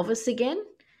becoming a novice again,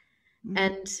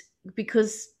 and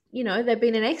because they've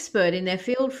been an expert in their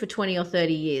field for 20 or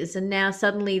 30 years, and now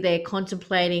suddenly they're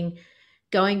contemplating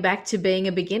going back to being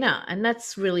a beginner, and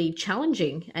that's really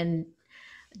challenging. And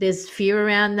there's fear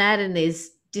around that, and there's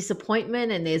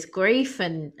disappointment, and there's grief,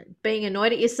 and being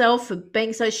annoyed at yourself for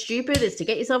being so stupid as to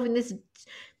get yourself in this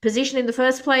position in the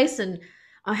first place. And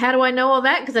how do I know all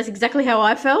that? Because that's exactly how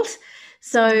I felt.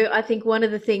 So I think one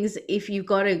of the things, if you've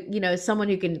got someone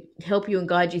who can help you and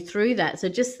guide you through that. So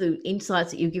just the insights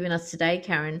that you've given us today,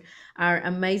 Karen, are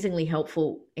amazingly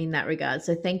helpful in that regard.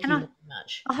 So thank you very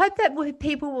much. I hope that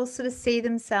people will sort of see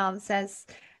themselves as,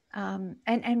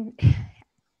 and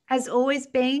as always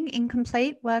being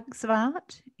incomplete works of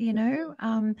art,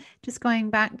 just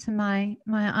going back to my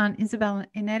Aunt Isabel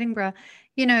in Edinburgh,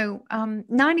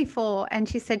 94, and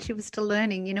she said she was still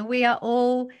learning. We are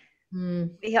all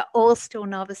still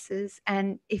novices.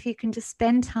 And if you can just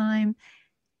spend time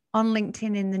on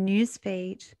LinkedIn in the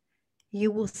newsfeed, you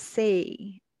will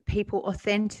see people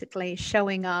authentically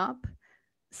showing up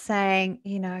saying,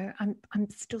 I'm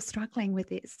still struggling with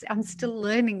this. I'm still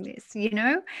learning this,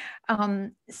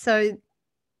 So,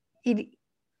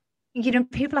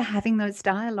 people are having those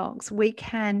dialogues. We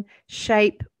can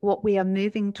shape what we are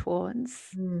moving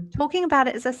towards. Talking about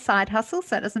it as a side hustle,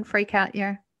 so it doesn't freak out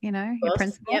your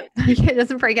principal. Yep. It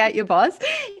doesn't freak out your boss,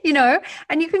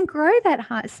 and you can grow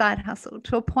that side hustle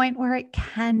to a point where it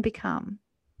can become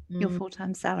your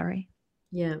full-time salary.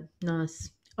 Yeah,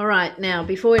 nice. All right. Now,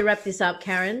 before we wrap this up,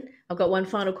 Karen, I've got one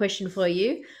final question for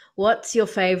you. What's your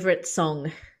favorite song?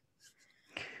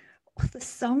 The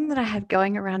song that I have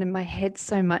going around in my head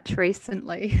so much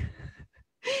recently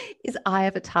is Eye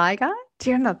of a Tiger. Do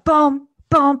you remember? Bum,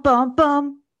 bum, bum,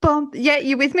 bum, bum. Yeah,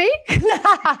 you with me?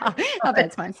 I bet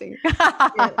it's my singing.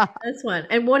 Yeah, that's one.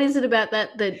 And what is it about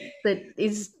that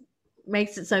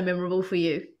makes it so memorable for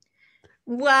you?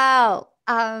 Well,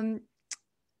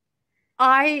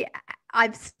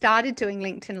 I've started doing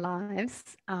LinkedIn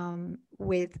Lives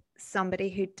with somebody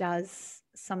who does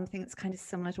something that's kind of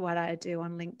similar to what I do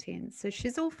on LinkedIn. So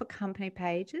she's all for company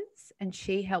pages, and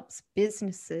she helps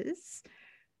businesses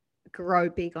grow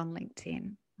big on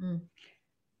LinkedIn.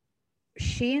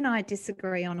 She and I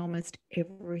disagree on almost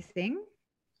everything.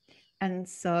 And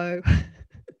so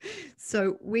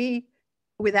we,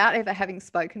 without ever having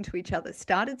spoken to each other,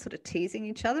 started sort of teasing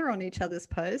each other on each other's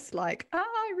posts, like,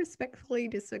 I respectfully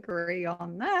disagree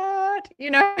on that,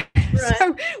 you know. Right.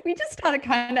 So we just started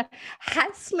kind of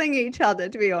hassling each other,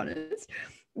 to be honest,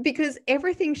 because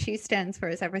everything she stands for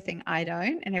is everything I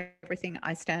don't, and everything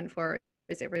I stand for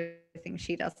is everything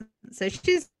she doesn't. So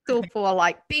she's all for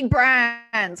like big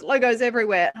brands, logos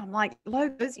everywhere. And I'm like,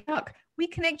 logos, yuck. We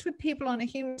connect with people on a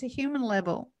human to human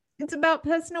level. It's about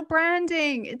personal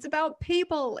branding. It's about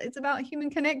people. It's about human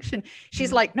connection.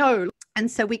 She's like, no. And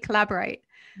so we collaborate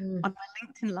on my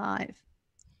LinkedIn Live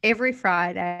every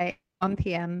Friday, 1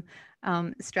 p.m.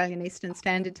 Australian Eastern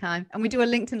Standard Time. And we do a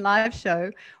LinkedIn Live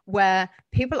show where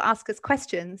people ask us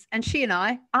questions and she and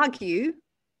I argue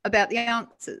about the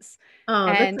answers. Oh,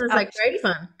 and, that sounds like great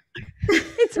fun.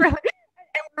 It's right. And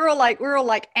we're all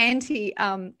like anti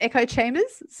echo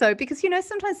chambers. So because, you know,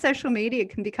 sometimes social media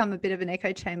can become a bit of an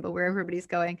echo chamber where everybody's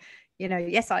going, you know,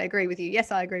 yes, I agree with you.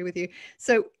 Yes, I agree with you.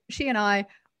 So she and I,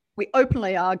 we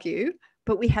openly argue,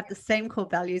 but we have the same core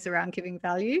values around giving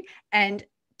value and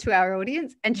to our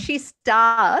audience. And she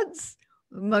starts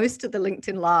most of the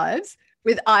LinkedIn Lives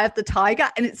with Eye of the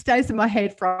Tiger, and it stays in my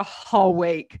head for a whole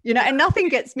week, you know, and nothing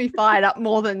gets me fired up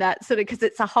more than that, sort of, because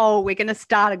it's we're going to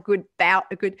start a good bout,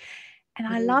 and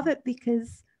I love it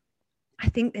because I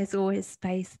think there's always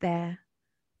space there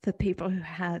for people who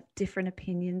have different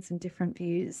opinions and different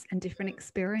views and different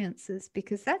experiences,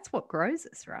 because that's what grows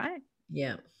us, right?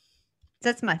 Yeah.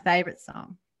 That's my favorite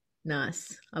song.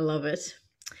 Nice. I love it.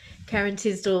 Karen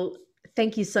Tisdell,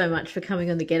 thank you so much for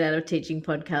coming on the Get Out of Teaching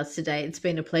podcast today. It's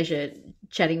been a pleasure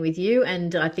chatting with you,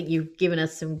 and I think you've given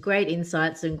us some great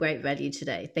insights and great value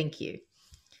today. Thank you.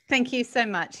 Thank you so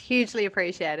much. Hugely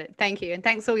appreciate it. Thank you. And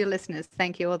thanks all your listeners.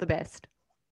 Thank you. All the best.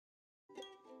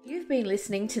 You've been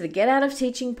listening to the Get Out of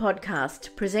Teaching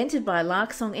podcast, presented by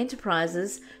Larksong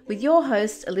Enterprises, with your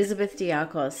host, Elizabeth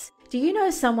Diakos. Do you know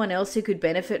someone else who could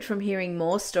benefit from hearing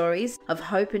more stories of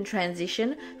hope and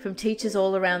transition from teachers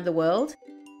all around the world?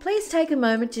 Please take a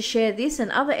moment to share this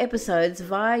and other episodes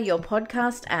via your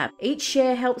podcast app. Each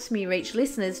share helps me reach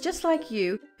listeners just like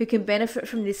you who can benefit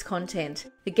from this content.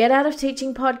 The Get Out of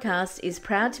Teaching podcast is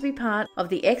proud to be part of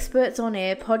the Experts on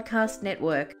Air podcast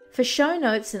network. For show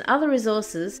notes and other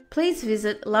resources, please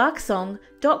visit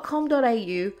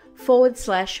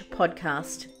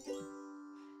larksong.com.au/podcast.